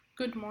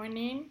Good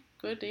morning,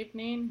 good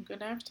evening,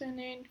 good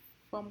afternoon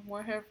from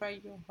wherever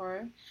you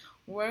are.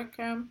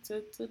 Welcome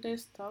to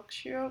today's talk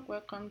show.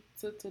 Welcome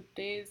to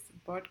today's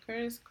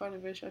podcast called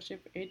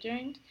Relationship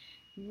Agent,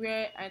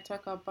 where I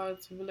talk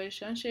about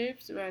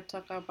relationships, where I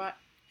talk about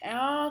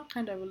all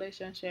kind of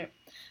relationship.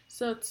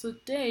 So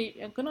today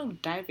I'm gonna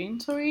dive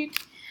into it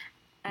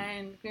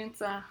and going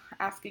to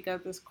ask you guys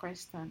this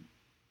question.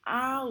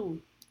 How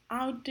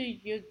how do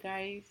you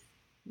guys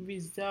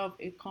resolve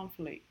a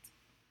conflict?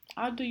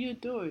 How do you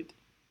do it?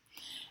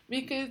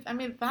 Because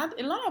that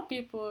a lot of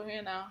people,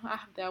 have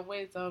their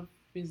ways of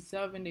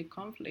resolving the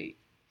conflict.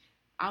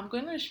 I'm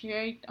gonna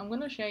share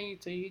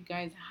it to you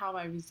guys how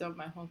I resolve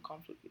my own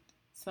conflict.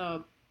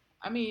 So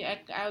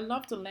I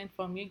love to learn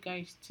from you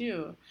guys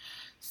too.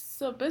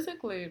 So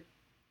basically,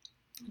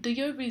 do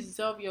you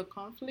resolve your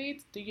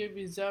conflict? Do you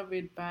resolve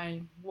it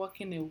by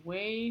walking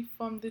away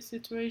from the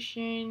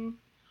situation?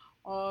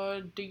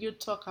 Or do you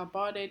talk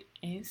about it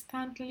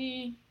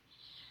instantly?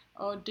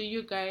 Or do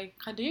you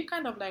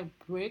kind of like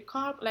break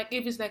up? Like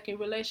if it's like a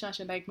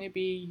relationship, like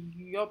maybe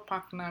your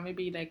partner,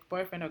 maybe like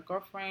boyfriend or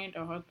girlfriend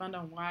or husband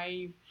and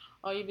wife,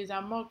 or if it's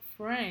among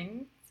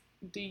friends,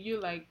 do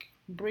you like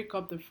break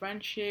up the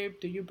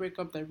friendship? Do you break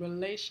up the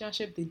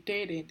relationship, the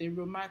dating, the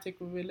romantic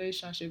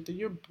relationship? Do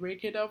you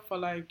break it up for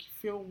like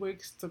few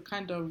weeks to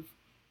kind of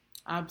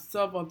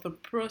absorb of the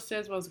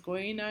process what's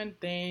going on?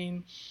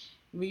 Then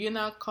will you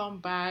now come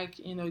back,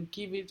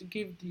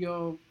 give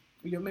your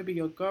maybe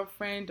your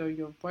girlfriend or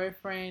your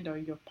boyfriend or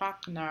your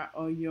partner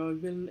or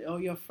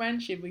your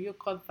friendship, will you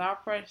call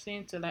that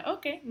person to like,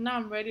 okay, now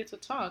I'm ready to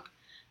talk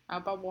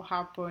about what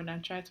happened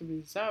and try to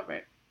resolve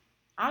it?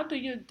 How do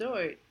you do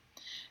it?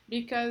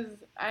 Because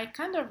I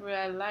kind of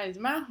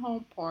realized my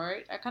home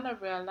part, I kind of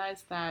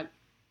realized that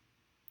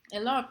a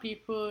lot of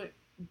people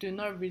do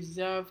not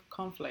resolve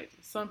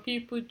conflict. Some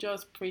people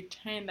just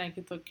pretend like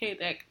it's okay,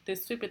 like they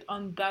sweep it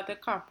under the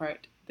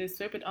carpet, they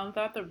sweep it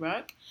under the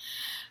rug.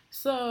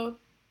 So,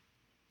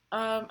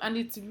 and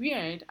it's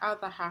weird how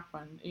that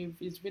happened.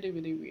 It's really,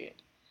 really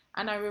weird.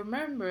 And I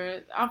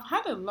remember I've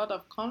had a lot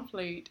of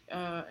conflict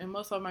in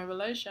most of my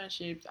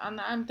relationships,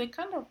 and I'm the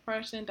kind of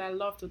person that I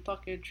love to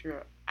talk it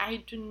through.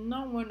 I do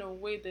not want to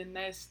wait the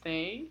next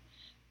day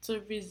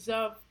to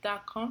resolve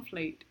that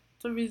conflict,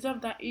 to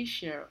resolve that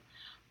issue.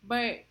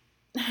 But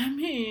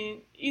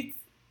it's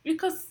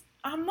because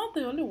I'm not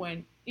the only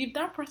one. If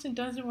that person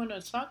doesn't want to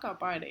talk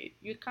about it,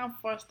 you can't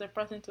force the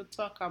person to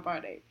talk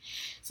about it.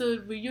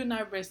 So will you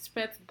not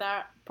respect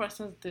that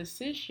person's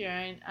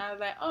decision and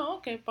like, oh,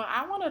 okay, but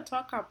I want to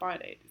talk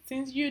about it.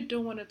 Since you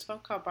don't want to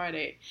talk about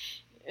it,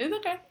 it's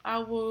okay.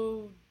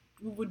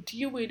 We will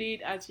deal with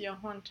it at your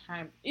own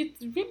time.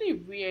 It's really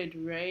weird,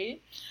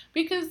 right?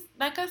 Because,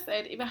 like I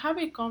said, if I have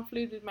a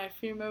conflict with my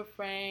female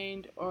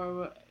friend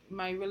or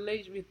my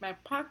relation with my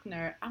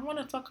partner, I want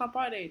to talk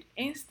about it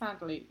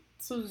instantly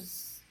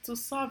to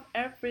solve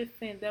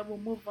everything that will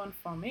move on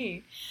for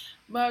me.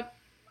 But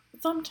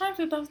sometimes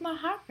it does not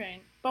happen.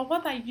 But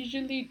what I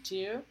usually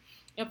do,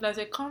 if there's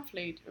a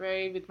conflict,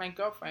 right, with my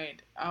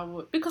girlfriend, I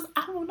would, because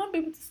I will not be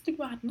able to sleep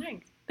at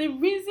night. The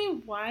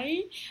reason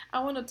why I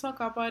want to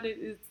talk about it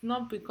is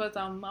not because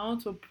I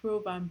want to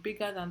prove I'm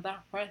bigger than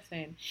that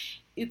person.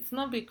 It's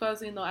not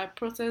because I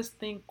process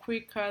things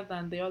quicker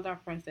than the other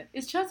person.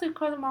 It's just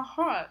because my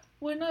heart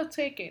will not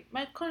take it.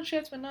 My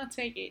conscience will not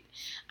take it.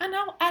 And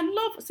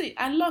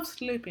I love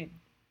sleeping.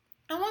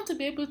 I want to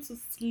be able to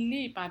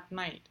sleep at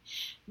night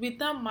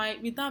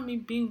without me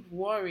being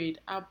worried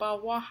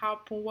about what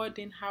happened, what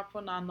didn't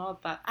happen, and all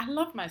that. I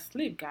love my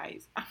sleep,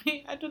 guys.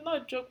 I do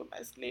not joke with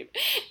my sleep.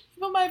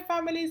 Even my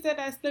family said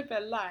I sleep a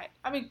lot.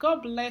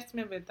 God bless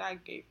me with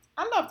that gift.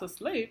 I love to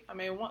sleep.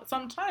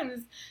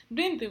 Sometimes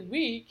during the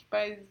week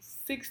by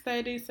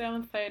 6:30,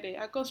 7:30,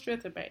 I go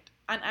straight to bed,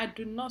 and I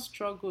do not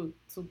struggle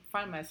to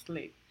find my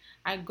sleep.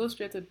 I go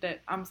straight to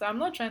bed. I'm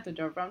not trying to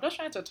joke. I'm just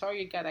trying to tell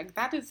you guys like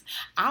that is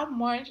how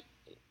much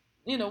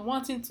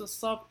wanting to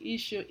solve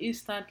issue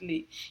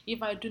instantly.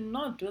 If I do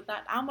not do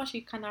that, how much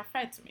it can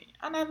affect me.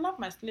 And I love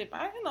my sleep.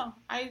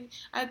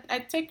 I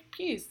take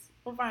peace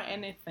over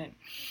anything.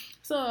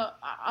 So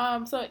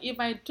if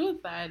I do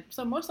that,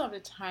 so most of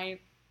the time,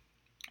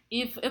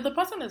 if the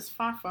person is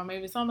far from me,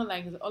 if someone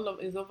like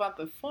is over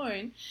the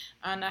phone,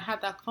 and I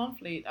had that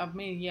conflict,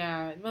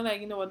 yeah,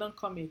 like what, don't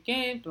call me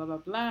again, blah blah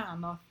blah,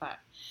 and all that.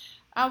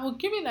 I will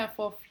give it like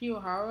for a few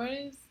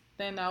hours.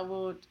 Then I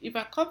would, if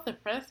I call the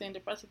person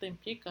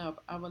didn't pick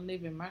up, I will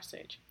leave a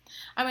message.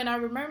 I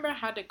remember I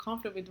had a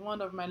conflict with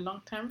one of my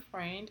long-term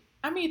friend.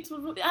 I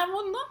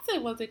will not say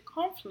it was a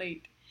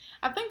conflict.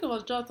 I think it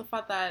was just the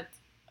fact that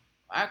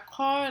I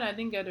called, I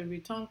didn't get a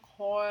return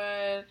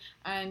call,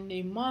 and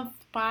a month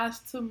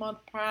passed, 2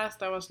 months passed,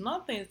 there was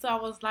nothing. So I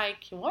was like,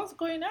 what's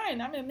going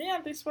on? Me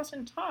and this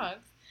person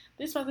talks.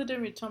 This person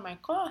didn't return my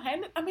call.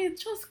 And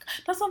it's just,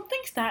 there's some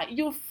things that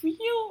you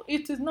feel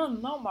it is not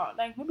normal.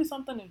 Like maybe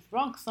something is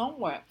wrong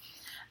somewhere.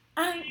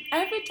 And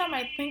every time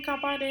I think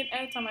about it,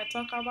 every time I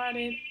talk about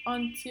it,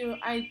 until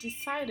I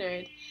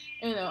decided,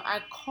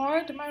 I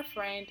called my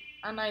friend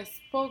and I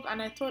spoke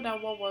and I told her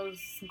what was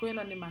going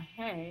on in my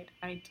head.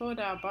 I told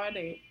her about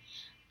it,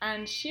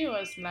 and she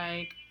was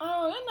like,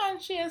 "Oh,"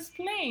 and she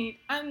explained.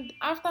 And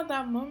after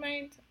that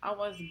moment, I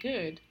was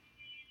good.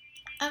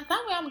 And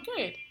that way I'm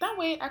good. That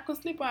way I could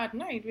sleep at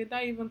night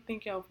without even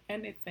thinking of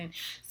anything.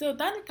 So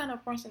that's the kind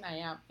of person I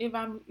am. If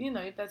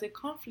if there's a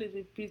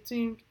conflict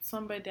between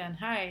somebody and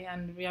I,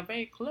 and we are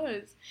very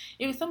close,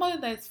 if it's somebody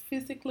that's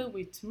physically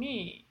with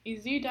me,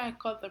 it's either I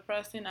call the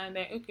person and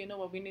then, okay, you know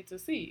what, we need to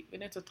see, we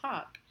need to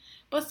talk.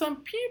 But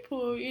some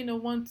people,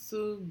 want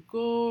to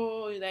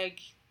go like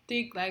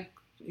take like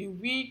a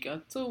week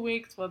or 2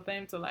 weeks for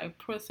them to like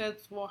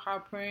process what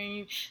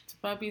happened, to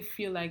probably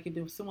feel like if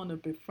they still want to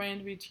be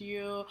friends with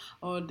you,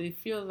 or they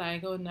feel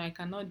like, oh no, I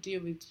cannot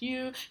deal with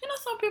you.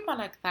 Some people are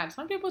like that.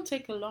 Some people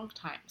take a long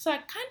time. So I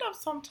kind of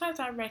sometimes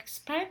I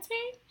respect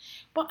it,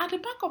 but at the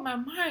back of my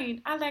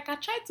mind, I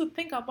try to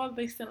think about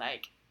this thing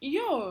like,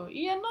 yo,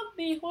 you're not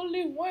the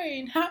only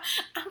one.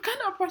 I'm kind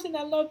of person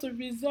that love to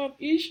resolve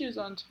issues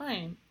on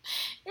time.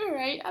 You're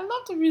right. I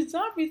love to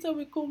resolve it so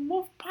we could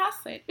move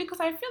past it, because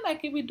I feel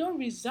like if we don't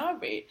resolve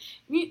it,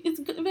 we're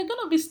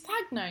gonna be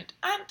stagnant,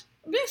 and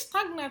being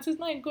stagnant is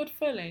not a good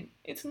feeling.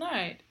 It's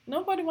not.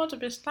 Nobody wants to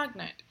be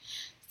stagnant.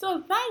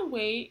 So that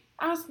way,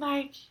 I was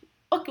like,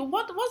 okay,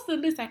 what's the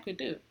least I could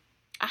do?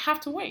 I have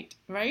to wait,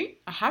 right?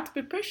 I have to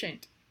be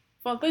patient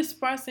for this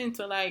person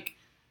to like,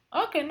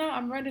 okay, now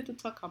I'm ready to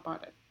talk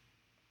about it.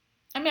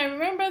 I mean, I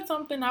remember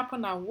something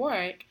happened at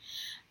work,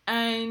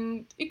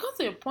 and it got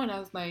to a point I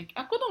was like,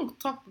 I couldn't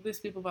talk to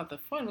these people about the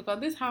phone because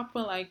this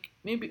happened like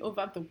maybe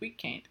over the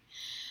weekend.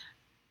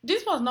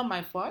 This was not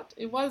my fault.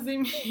 It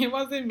wasn't me. It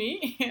wasn't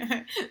me.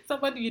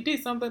 Somebody, you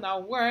did something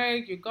at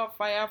work, you got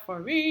fired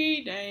for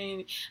it,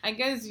 and I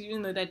guess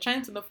they're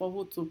trying to look for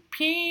who to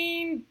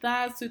pin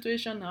that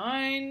situation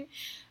on.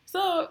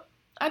 So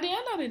at the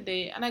end of the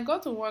day, and I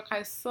got to work,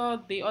 I saw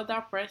the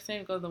other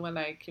person because they were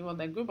like, it was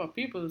a group of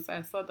people, so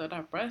I saw the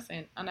other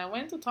person, and I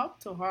went to talk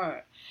to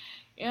her.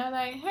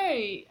 Like,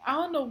 hey, I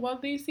don't know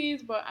what this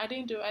is, but I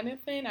didn't do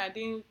anything. I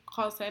didn't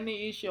cause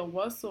any issue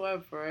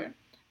whatsoever.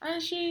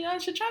 And she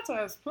tried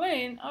to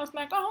explain. I was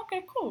like, oh,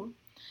 okay, cool.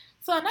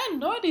 So and I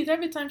noticed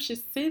every time she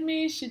sees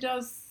me, she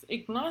just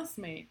ignores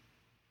me.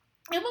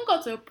 I even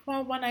got to a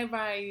point whenever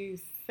I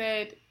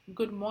said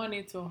good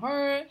morning to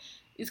her,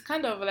 it's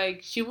kind of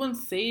like she won't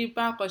say it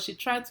back, or she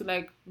tried to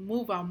like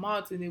move her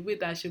mouth in a way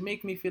that should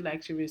make me feel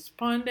like she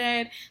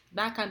responded,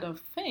 that kind of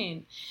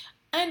thing.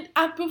 And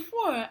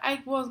before,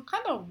 I was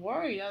kind of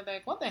worried. I was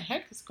like, "What the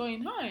heck is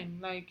going on?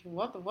 Like,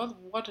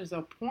 what is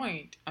the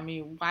point? I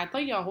mean, I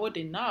thought you're old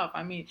enough.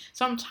 I mean,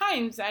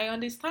 sometimes I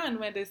understand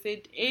when they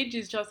say age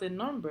is just a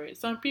number.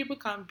 Some people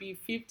can be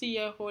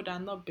 50-year old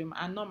and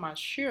not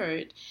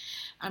matured.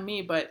 I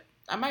mean, but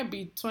I might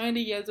be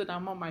 20 years old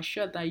and more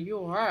mature than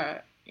you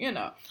are."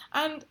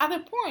 And at the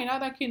point, I'm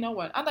like, you know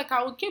what?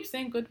 I will keep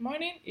saying good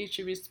morning. If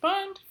she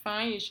respond,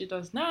 fine. If she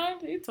does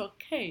not, it's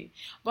okay.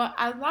 But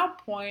at that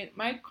point,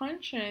 my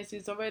conscience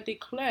is already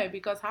clear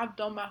because I've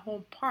done my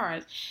own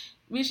part,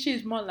 which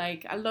is more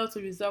like I love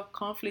to resolve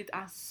conflict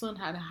as soon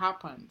as it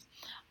happens.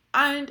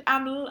 And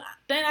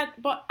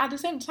but at the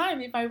same time,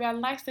 if I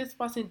realize this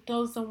person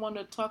doesn't want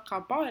to talk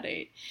about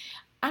it,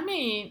 I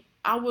mean,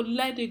 I would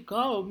let it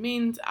go.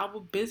 Means I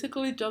would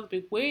basically just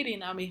be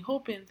waiting. I mean,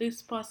 hoping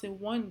this person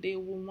one day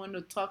will want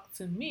to talk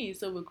to me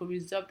so we could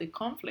resolve the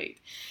conflict.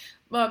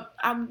 But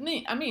I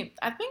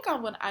think I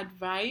would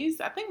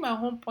advise. I think my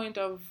whole point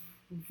of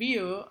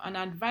view and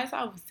advice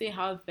I would say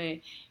out there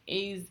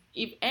is,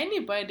 if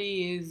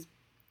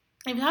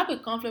you have a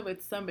conflict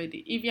with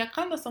somebody, if you're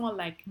kind of someone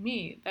like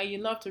me that you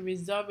love to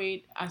resolve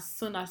it as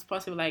soon as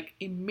possible, like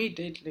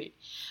immediately,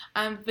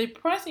 and the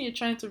person you're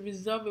trying to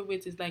resolve it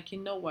with is like, you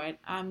know what,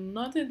 I'm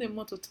not in the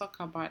mood to talk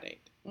about it.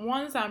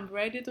 Once I'm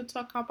ready to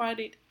talk about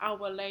it, I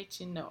will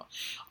let you know.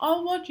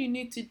 Or what you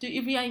need to do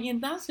if you are in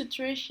that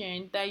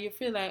situation that you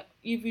feel like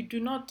if you do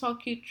not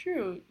talk it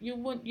through, you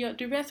won't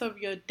the rest of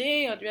your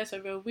day or the rest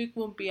of your week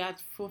won't be as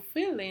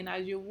fulfilling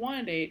as you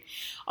wanted.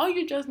 All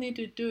you just need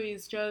to do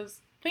is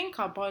just think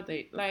about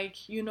it, like,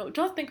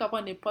 just think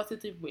about in a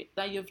positive way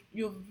that you've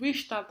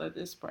reached out to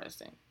this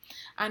person,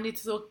 and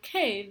it's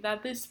okay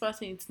that this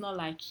person is not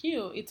like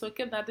you. It's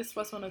okay that this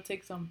person will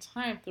take some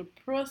time to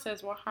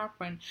process what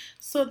happened,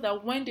 so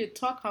that when they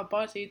talk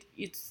about it,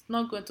 it's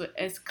not going to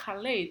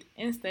escalate.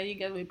 Instead, you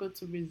get able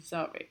to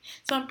resolve it.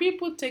 Some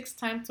people takes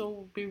time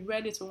to be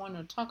ready to want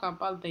to talk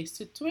about the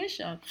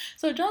situation.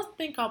 So just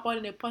think about it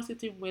in a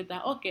positive way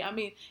that, okay, I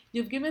mean,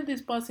 you've given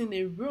this person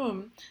a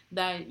room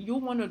that you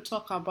want to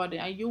talk about it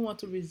and you want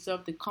to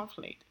resolve the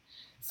conflict.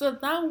 So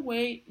that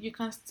way you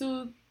can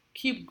still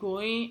keep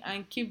going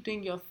and keep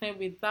doing your thing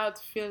without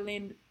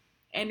feeling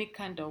any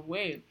kind of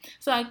way.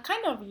 So I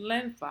kind of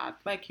learned that,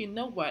 like, you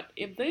know what,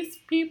 if these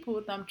people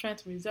that I'm trying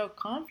to resolve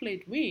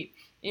conflict with,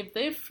 if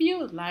they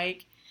feel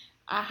like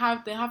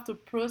they have to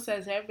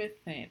process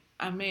everything.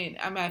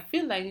 I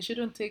feel like it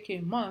shouldn't take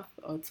a month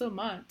or 2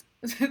 months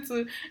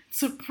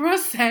to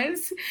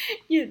process,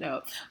 you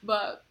know.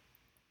 But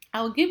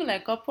I'll give it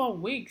like a couple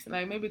of weeks,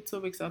 like maybe 2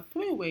 weeks or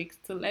 3 weeks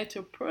to let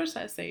you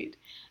process it.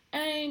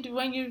 And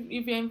when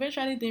if you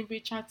eventually didn't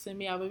reach out to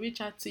me, I will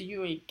reach out to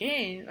you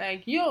again.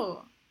 Like,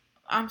 yo,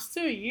 I'm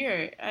still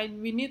here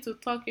and we need to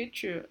talk it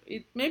through.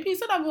 It maybe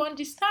so that we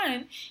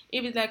understand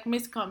if it's like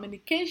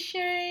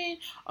miscommunication,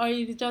 or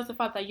if it's just the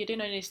fact that you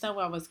didn't understand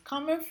where I was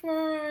coming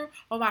from,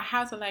 or I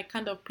had to like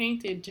kind of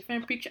paint a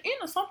different picture,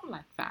 something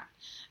like that.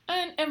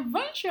 And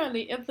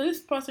eventually, if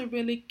this person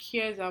really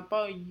cares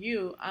about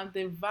you and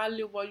they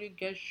value what you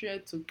get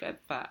shared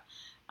together,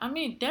 I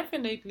mean,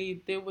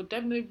 definitely they will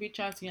definitely reach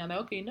out to you and like,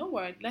 okay, you know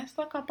what? Let's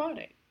talk about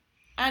it.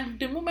 And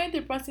the moment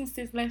the person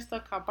says, let's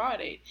talk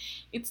about it,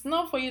 it's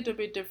not for you to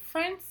be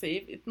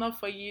defensive. It's not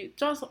for you.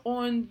 Just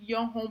own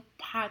your own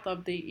part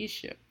of the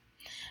issue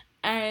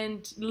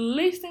and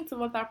listen to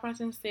what that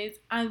person says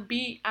and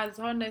be as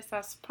honest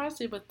as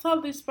possible.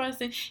 Tell this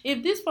person,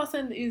 if this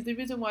person is the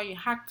reason why you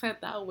acted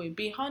that way,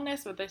 be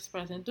honest with this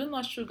person. Do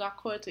not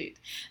sugarcoat it.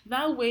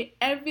 That way,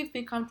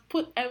 everything can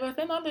put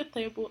everything on the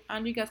table,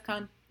 and you guys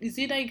can. It's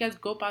either you guys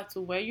go back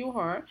to where you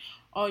were,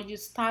 or you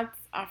start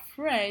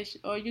afresh,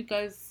 or you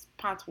guys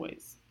part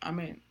ways. I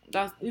mean,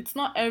 that's it's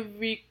not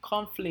every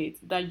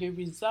conflict that you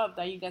resolve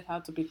that you guys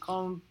have to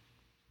become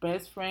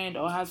best friend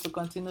or has to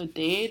continue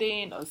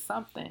dating or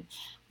something.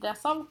 There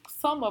are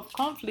some of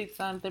conflicts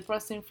and the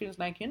person feels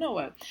like, you know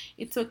what,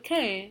 it's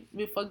okay,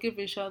 we forgive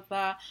each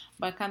other,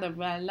 but kind of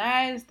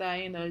realize that,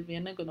 we're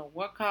not gonna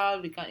work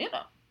out, we can,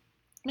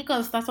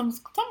 because there's some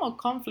of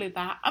conflict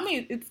that, I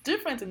mean, it's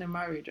different in a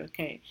marriage,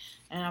 okay?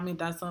 And I mean,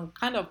 there's some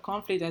kind of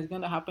conflict that's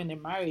going to happen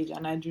in marriage,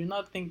 and I do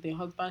not think the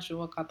husband should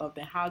walk out of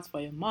the house for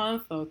a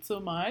month or 2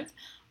 months,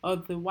 or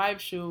the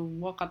wife should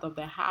walk out of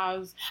the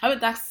house. I mean,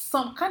 that's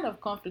some kind of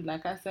conflict,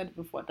 like I said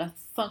before,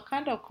 that's some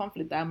kind of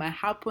conflict that might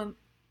happen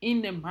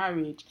in a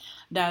marriage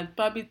that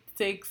probably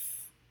takes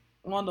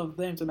one of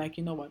them to like,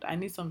 you know what, I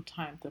need some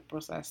time to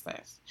process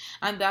this.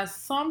 And there's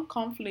some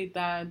conflict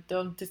that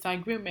the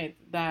disagreement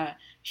that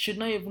should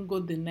not even go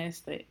the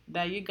next day,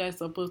 that you guys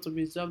are supposed to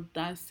resolve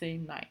that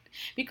same night.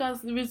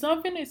 Because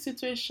resolving a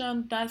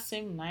situation that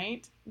same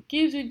night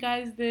gives you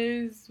guys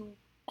this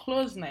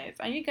closeness,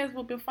 and you guys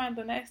will be fine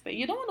the next day.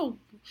 You don't want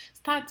to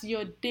start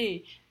your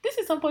day. This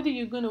is somebody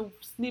you're going to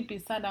sleep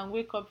beside and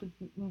wake up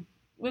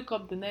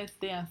the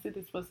next day and see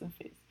this person's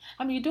face.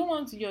 I mean, you don't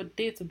want your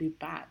day to be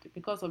bad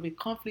because of a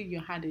conflict you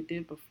had a day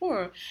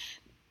before.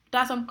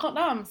 Now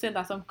I'm saying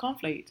there's some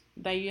conflict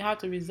that you have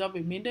to resolve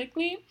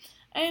immediately,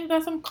 and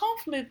there's some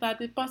conflict that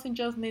the person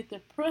just needs to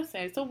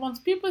process. So once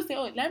people say,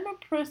 "Oh, let me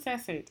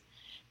process it,"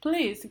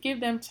 please give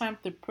them time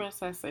to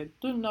process it.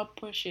 Do not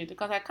push it,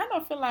 because I kind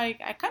of feel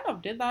like I kind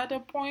of did that at a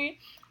point,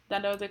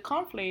 that there was a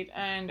conflict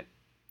and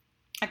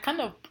I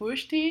kind of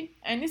pushed it,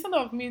 and instead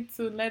of me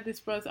to let this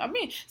person, I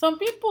mean, some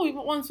people,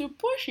 once you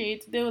push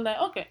it, they will like,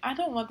 okay, I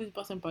don't want this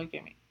person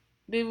bugging me.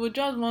 They will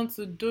just want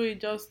to do it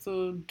just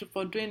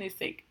for doing its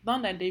sake.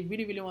 Not that they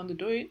really, really want to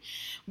do it,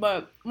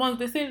 but once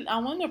they say, I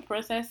want to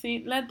process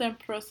it, let them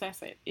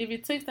process it. If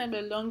it takes them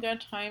a longer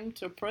time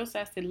to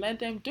process it, let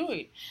them do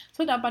it.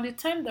 So that by the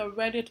time they're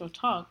ready to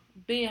talk,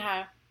 they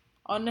are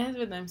honest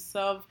with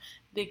themselves,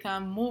 they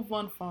can move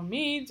on from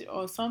it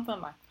or something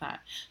like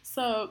that.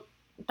 So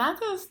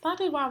that is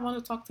what I want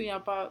to talk to you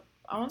about.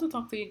 I want to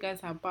talk to you guys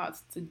about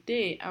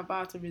today,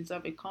 about to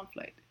resolve a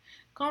conflict.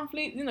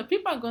 Conflict,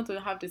 people are going to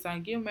have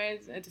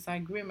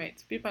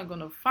disagreements. People are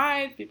going to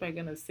fight. People are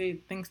going to say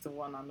things to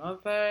one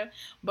another.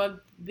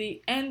 But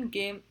the end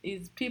game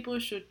is people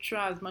should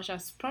try as much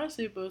as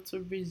possible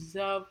to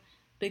resolve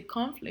the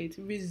conflict,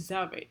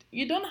 resolve it.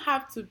 You don't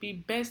have to be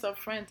best of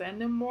friends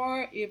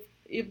anymore if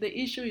the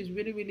issue is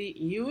really, really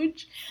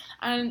huge.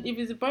 And if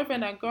it's a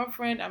boyfriend and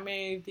girlfriend, I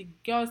mean, if the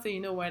girl say,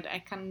 you know what, I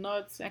can't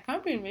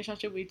be in a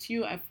relationship with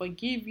you, I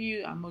forgive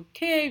you, I'm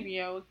okay, we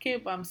are okay,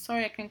 but I'm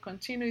sorry, I can't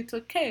continue, it's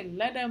okay,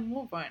 let them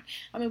move on.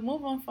 I mean,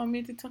 move on from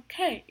it, it's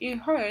okay, it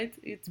hurts,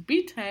 it's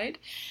bitter.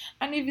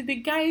 And if the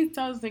guy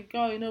tells the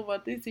girl, you know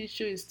what, this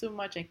issue is too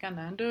much, I can't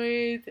handle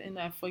it, and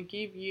I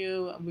forgive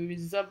you, and we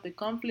resolve the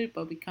conflict,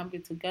 but we can't be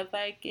together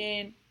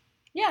again,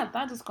 yeah,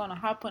 that is gonna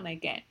happen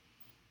again.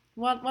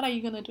 What are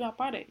you gonna do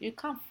about it? You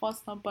can't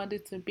force somebody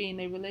to be in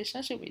a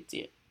relationship with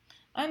you.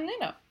 And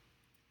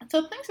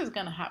so things is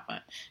gonna happen.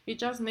 You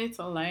just need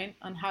to learn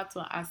on how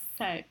to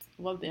accept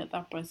what the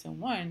other person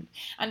wants.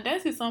 And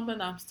this is something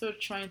I'm still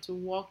trying to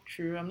walk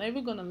through. I'm never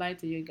gonna lie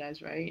to you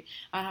guys, right?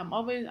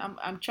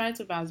 I'm trying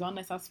to be as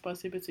honest as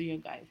possible to you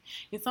guys.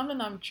 It's something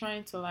I'm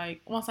trying to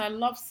like, once I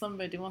love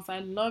somebody, once I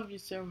love you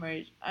so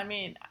much, I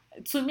mean,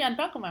 to me at the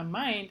back of my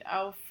mind,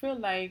 I'll feel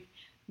like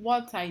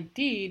what I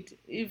did,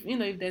 if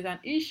there's an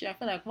issue, I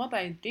feel like what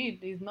I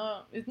did is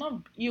not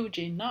huge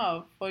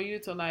enough for you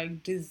to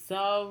like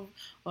dissolve,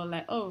 or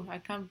like, oh, I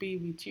can't be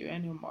with you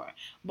anymore.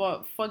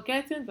 But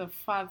forgetting the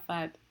fact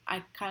that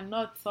I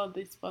cannot tell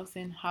this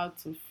person how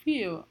to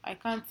feel, I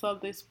can't tell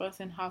this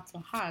person how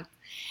to act.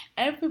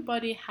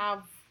 Everybody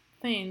have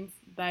things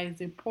that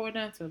is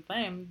important to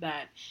them,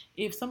 that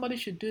if somebody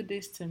should do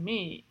this to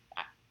me,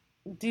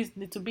 this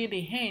need to be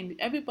the hand.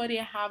 Everybody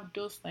have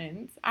those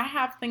things. I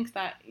have things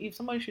that if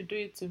somebody should do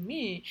it to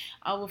me,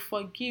 I will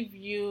forgive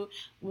you.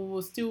 We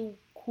will still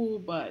cool,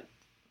 but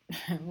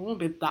it won't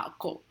be that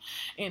cool,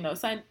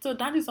 So, so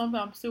that is something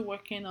I'm still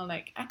working on.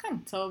 Like I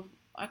can't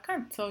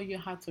tell you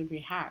how to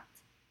react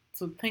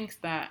to things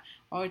that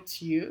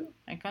hurt you.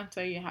 I can't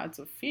tell you how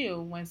to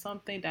feel when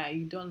something that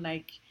you don't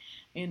like,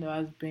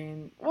 has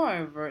been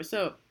whatever.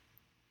 So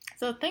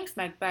things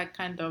like that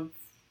kind of,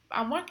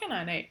 I'm working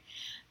on it,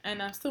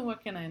 and I'm still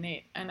working on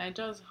it, and I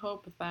just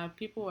hope that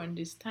people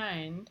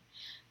understand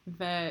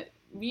that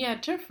we are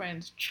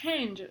different.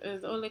 Change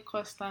is only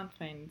constant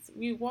things.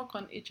 We work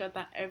on each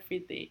other every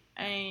day.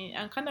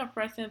 I'm kind of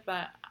person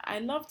that I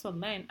love to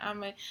learn.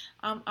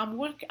 I'm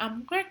work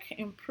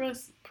in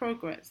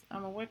progress.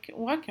 I'm a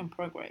work in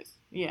progress.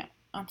 Yeah.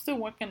 I'm still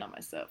working on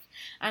myself.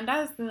 And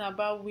that's the thing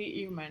about we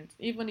humans.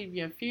 Even if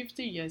you're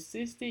 50, you're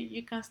 60,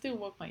 you can still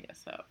work on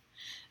yourself.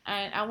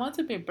 And I want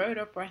to be a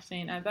better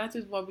person, and that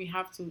is what we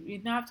have to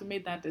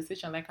make that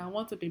decision. Like I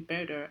want to be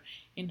better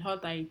in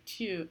what I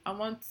do. I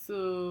want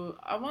to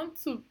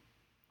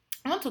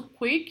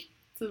quick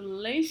to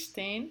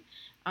listen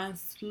and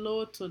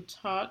slow to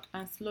talk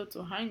and slow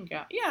to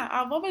anger. Yeah,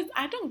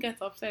 I don't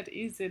get upset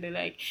easily.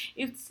 Like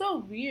it's so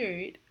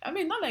weird. I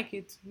mean, not like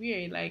it's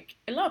weird. Like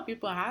a lot of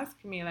people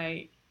ask me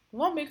like,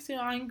 what makes you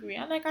angry?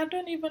 And like I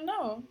don't even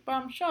know, but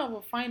I'm sure I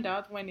will find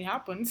out when it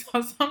happens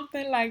or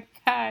something like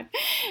that.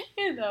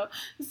 you know.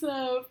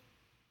 So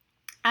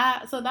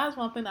so that's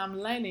one thing I'm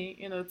learning.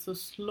 To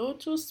slow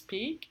to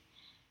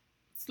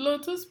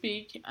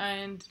speak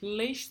and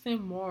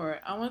listen more.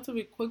 I want to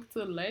be quick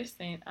to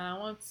listen and I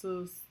want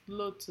to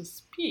slow to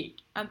speak.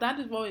 And that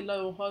is what a lot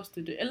of us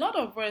to do. A lot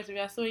of us, we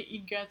are so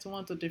eager to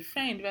want to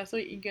defend, we are so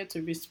eager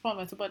to respond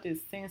when somebody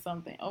is saying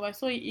something, or we're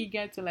so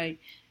eager to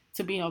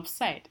to be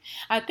upset.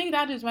 I think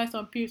that is why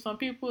some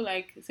people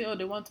like say, oh,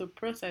 they want to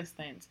process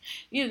things.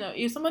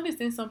 If somebody is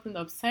saying something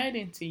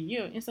upsetting to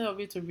you, instead of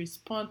you to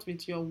respond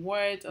with your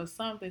words or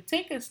something,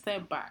 take a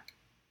step back.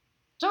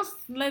 Just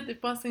let the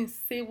person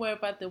say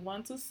whatever they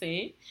want to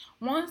say.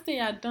 Once they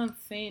are done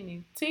saying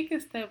it, take a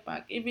step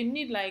back. If you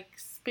need like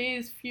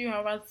space, few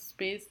hours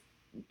space,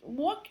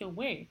 walk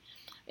away.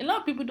 A lot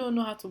of people don't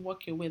know how to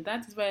walk away.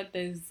 That is why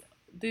there's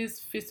this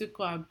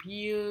physical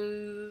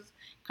abuse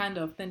kind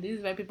of thing. This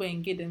is why people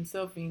engage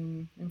themselves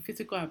in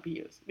physical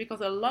abuse,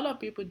 because a lot of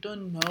people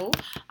don't know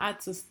how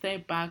to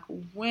step back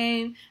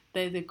when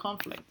there's a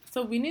conflict.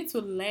 So we need to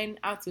learn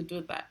how to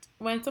do that.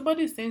 When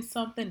somebody is saying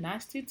something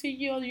nasty to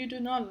you or you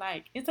do not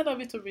like, instead of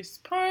it to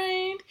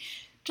respond,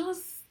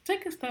 just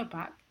take a step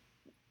back,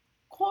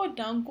 cool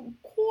down,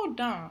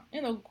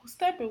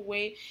 step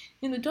away,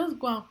 just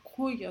go and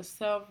cool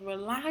yourself,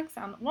 relax.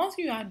 And once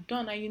you are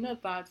done and you know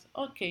that,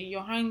 okay,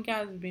 your anger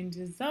has been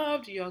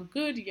dissolved, you're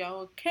good, you're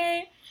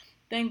okay,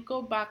 then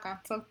go back and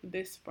talk to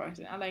this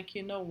person. And like,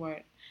 you know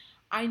what?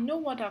 I know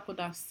what I could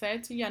have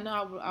said to you. I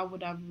know I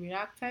would have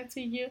reacted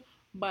to you,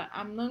 but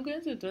I'm not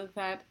going to do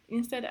that.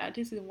 Instead,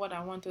 this is what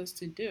I want us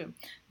to do.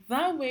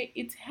 That way,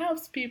 it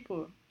helps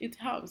people. It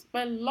helps.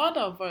 But a lot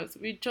of us,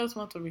 we just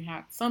want to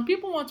react. Some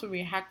people want to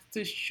react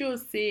to show,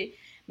 say,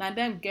 now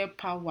them get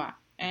power.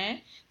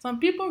 Some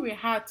people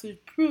react to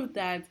prove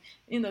that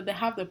they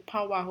have the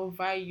power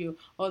over you,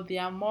 or they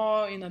are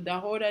more, they're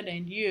older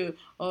than you,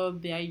 or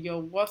they are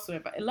your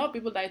whatsoever. A lot of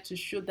people like to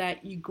show that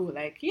ego,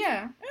 like,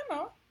 yeah,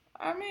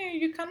 I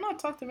mean, you cannot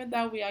talk to me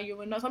that way and you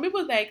will not. Some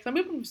people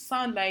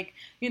sound like,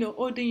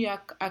 holding you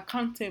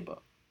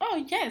accountable.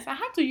 Oh, yes, I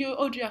have to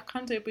hold you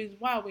accountable is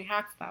why we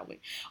act that way.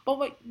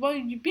 But what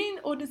you being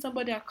holding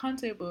somebody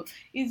accountable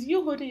is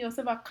you holding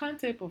yourself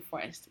accountable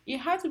first. You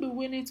have to be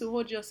willing to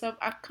hold yourself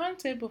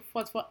accountable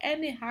first for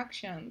any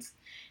actions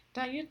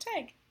that you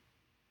take.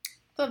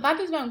 So that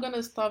is where I'm going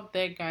to stop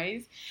there,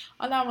 guys.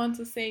 All I want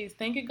to say is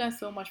thank you guys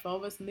so much for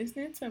always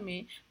listening to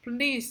me.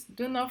 Please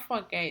do not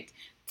forget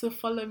to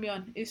follow me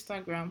on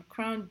Instagram,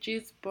 Crown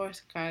G's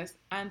Podcast.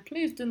 And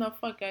please do not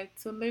forget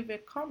to leave a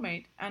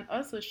comment and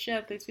also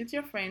share this with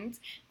your friends.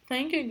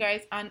 Thank you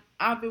guys and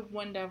have a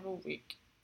wonderful week.